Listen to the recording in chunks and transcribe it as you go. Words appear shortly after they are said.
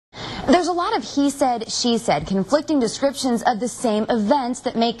There's a lot of he said, she said, conflicting descriptions of the same events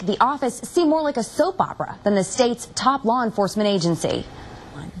that make the office seem more like a soap opera than the state's top law enforcement agency.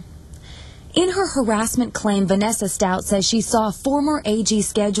 In her harassment claim, Vanessa Stout says she saw former AG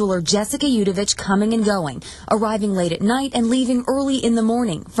scheduler Jessica Udovich coming and going, arriving late at night and leaving early in the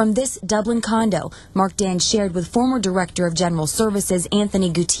morning from this Dublin condo Mark Dann shared with former Director of General Services Anthony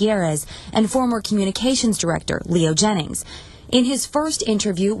Gutierrez and former Communications Director Leo Jennings. In his first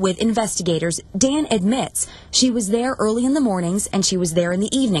interview with investigators, Dann admits she was there early in the mornings and she was there in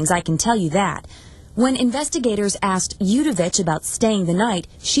the evenings, I can tell you that. When investigators asked Udovich about staying the night,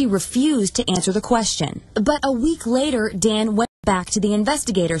 she refused to answer the question. But a week later, Dann went back to the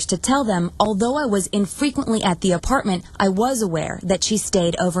investigators to tell them, although I was infrequently at the apartment, I was aware that she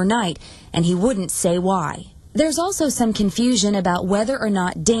stayed overnight, and he wouldn't say why. There's also some confusion about whether or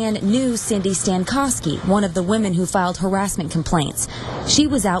not Dann knew Cindy Stankoski, one of the women who filed harassment complaints. She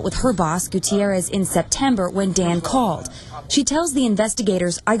was out with her boss, Gutierrez, in September when Dann called. She tells the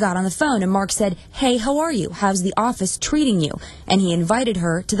investigators, I got on the phone and Mark said, hey, how are you? How's the office treating you? And he invited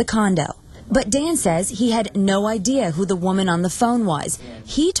her to the condo. But Dann says he had no idea who the woman on the phone was.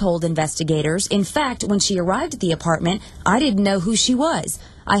 He told investigators, in fact, when she arrived at the apartment, I didn't know who she was.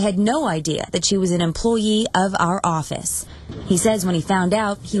 I had no idea that she was an employee of our office. He says when he found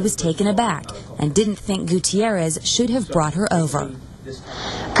out, he was taken aback and didn't think Gutierrez should have brought her over.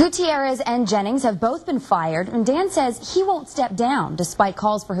 Gutierrez and Jennings have both been fired, and Dann says he won't step down despite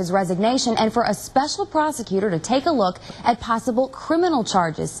calls for his resignation and for a special prosecutor to take a look at possible criminal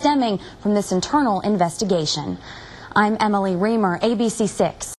charges stemming from this internal investigation. I'm Emily Reamer, ABC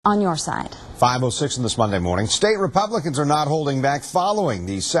 6, on your side. 5:06 on this Monday morning. State Republicans are not holding back following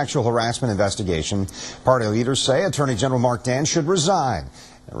the sexual harassment investigation. Party leaders say Attorney General Mark Dann should resign.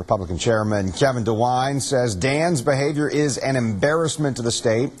 Republican Chairman Kevin DeWine says Dann's behavior is an embarrassment to the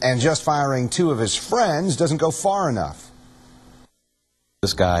state, and just firing two of his friends doesn't go far enough.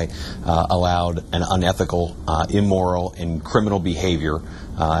 This guy allowed an unethical, immoral, and criminal behavior,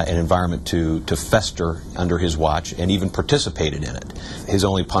 an environment to fester under his watch, and even participated in it. His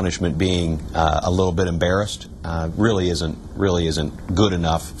only punishment being a little bit embarrassed really isn't good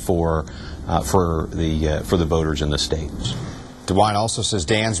enough for the voters in the state. DeWine also says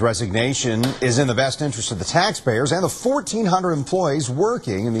Dann's resignation is in the best interest of the taxpayers and the 1,400 employees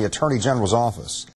working in the Attorney General's office.